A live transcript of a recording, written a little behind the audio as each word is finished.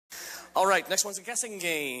All right, next one's a guessing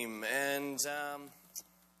game, and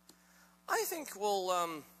I think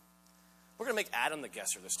we're gonna make Adam the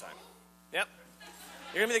guesser this time. Yep,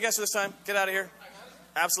 you're gonna be the guesser this time. Get out of here.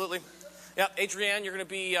 Absolutely. Yep, Adrienne, you're gonna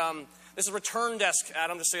be. This is return desk,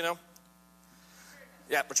 Adam. Just so you know.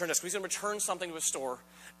 Yeah, return desk. He's gonna return something to a store,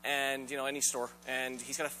 and any store, and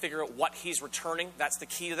he's gonna figure out what he's returning. That's the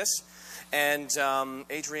key to this. And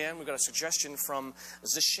Adrienne, we've got a suggestion from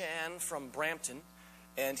Zishan from Brampton.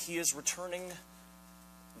 And he is returning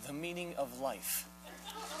the meaning of life.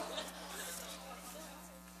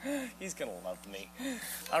 He's going to love me.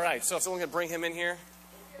 All right, so if someone can bring him in here,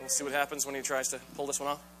 we'll see what happens when he tries to pull this one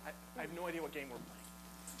off. I have no idea what game we're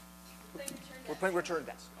playing. We're playing Return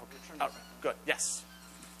Desk. Oh, Return Desk. All right, good, yes.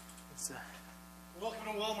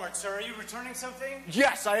 Welcome to Walmart, sir. Are you returning something?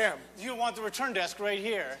 Yes, I am. You want the return desk right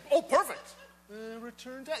here. Oh, perfect.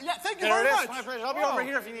 Return desk. Yeah, thank you There very it much. is. My pleasure. I'll be over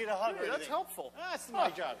here if you need a hug. Hey, that's helpful. That's my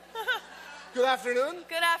job. Good afternoon.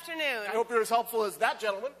 Good afternoon. I hope you're as helpful as that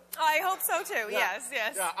gentleman. I hope so too. Yeah.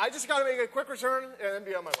 Yes. Yeah, I just got to make a quick return and then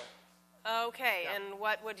be on my way. Okay, Yeah. and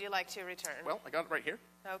what would you like to return? Well, I got it right here.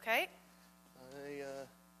 Okay.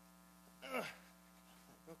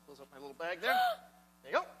 Close up my little bag there.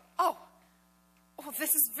 There you go. Oh, well,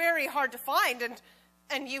 this is very hard to find,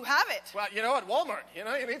 and you have it. Well, you know, at Walmart, you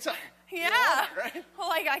need something. Yeah. Walmart, right? Well,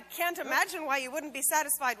 I can't imagine why you wouldn't be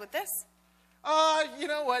satisfied with this. You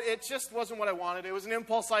know what? It just wasn't what I wanted. It was an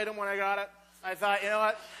impulse item when I got it. I thought, you know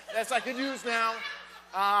what? This I could use now.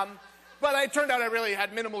 But it turned out I really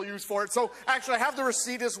had minimal use for it. So, actually, I have the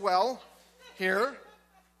receipt as well here.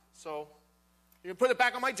 So, you can put it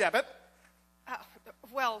back on my debit.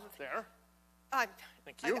 Well, There.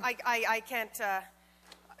 Thank you. I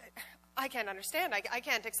can't understand. I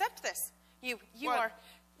can't accept this. You What? are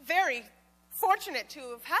very fortunate to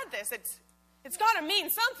have had this. It's got to mean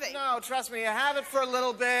something. No, trust me, you have it for a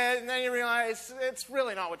little bit, and then you realize it's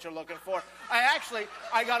really not what you're looking for. I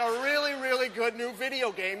got a really, really good new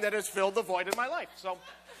video game that has filled the void in my life. So,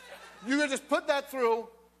 you can just put that through.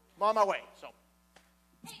 I'm on my way, so.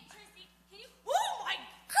 Hey, Tracy, can you... Oh, my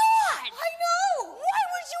God! I know! Why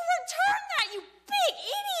would you return that, you big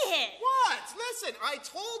idiot? What? Listen, I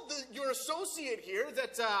told your associate here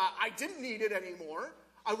that I didn't need it anymore.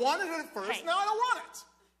 I wanted it at first, Hey. now I don't want it.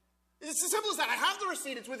 It's as simple as that. I have the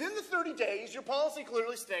receipt. It's within the 30 days. Your policy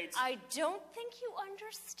clearly states. I don't think you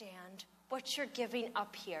understand what you're giving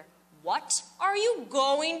up here. What are you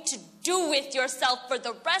going to do with yourself for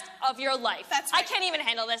the rest of your life? That's right. I can't even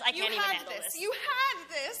handle this. I You can't even had handle this. You had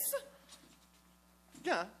this.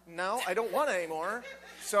 Yeah, no, I don't want it anymore.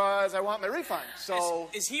 So as I want my refund. So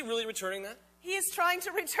Is he really returning that? He is trying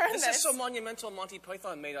to return this. This is so monumental. Monty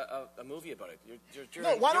Python made a movie about it.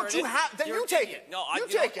 No, why don't you have? Then you take it. No, you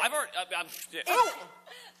take it. I've already. Yeah. Oh,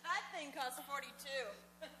 That thing costs 42.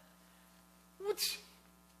 what?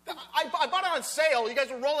 I bought it on sale. You guys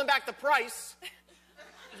were rolling back the price.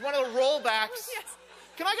 It's one of the rollbacks. Yes.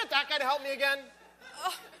 Can I get that guy to help me again?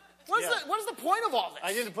 What is the point of all this?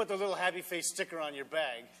 I didn't put the little happy face sticker on your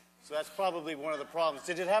bag, so that's probably one of the problems.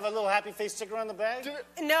 Did it have a little happy face sticker on the bag?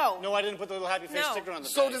 No. No, I didn't put the little happy face No. sticker on the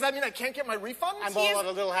So bag. does that mean I can't get my refund? I'm all out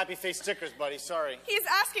of little happy face stickers, buddy. Sorry. He's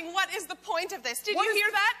asking what is the point of this. Did What you is-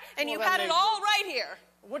 hear that? And Well, you that had it makes- all right here.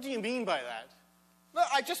 What do you mean by that? No,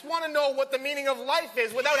 I just want to know what the meaning of life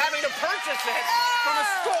is without having to purchase it from a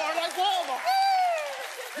store like Walmart.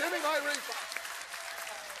 Give me my refund.